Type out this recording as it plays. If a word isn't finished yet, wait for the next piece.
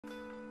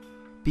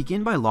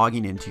Begin by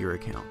logging into your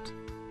account.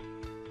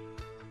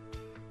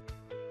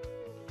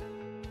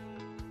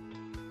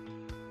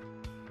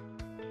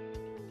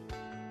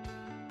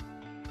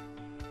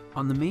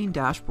 On the main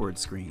dashboard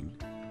screen,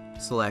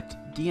 select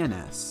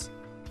DNS,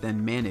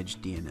 then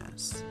Manage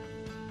DNS.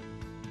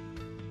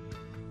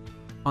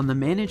 On the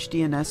Manage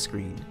DNS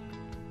screen,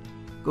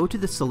 go to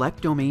the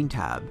Select Domain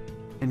tab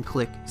and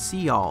click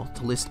See All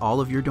to list all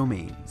of your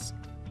domains.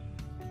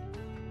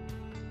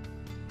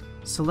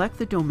 Select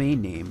the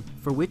domain name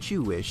for which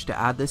you wish to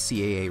add the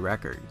CAA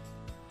record.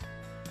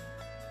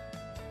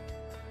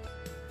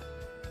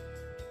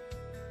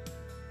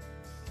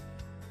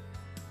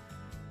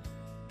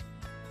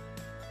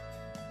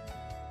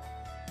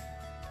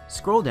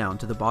 Scroll down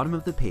to the bottom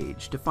of the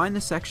page to find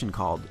the section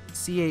called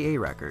CAA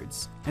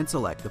Records and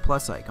select the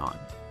plus icon.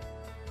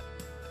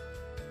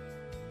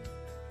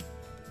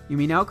 You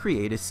may now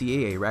create a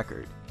CAA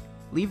record.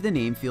 Leave the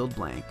name field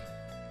blank.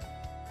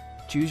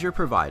 Choose your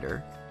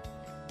provider.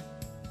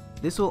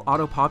 This will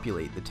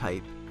auto-populate the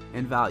type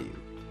and value.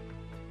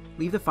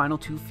 Leave the final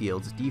two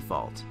fields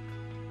default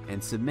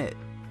and submit.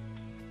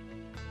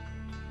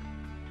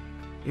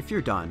 If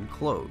you're done,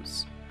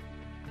 close.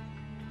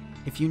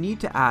 If you need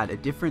to add a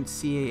different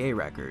CAA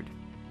record,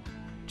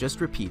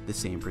 just repeat the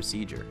same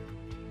procedure.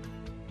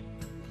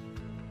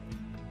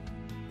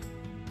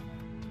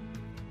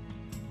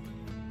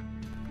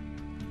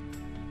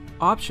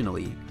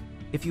 Optionally,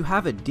 if you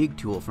have a dig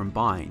tool from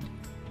Bind,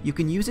 you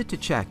can use it to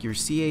check your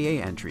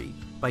CAA entry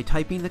by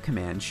typing the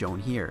command shown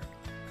here.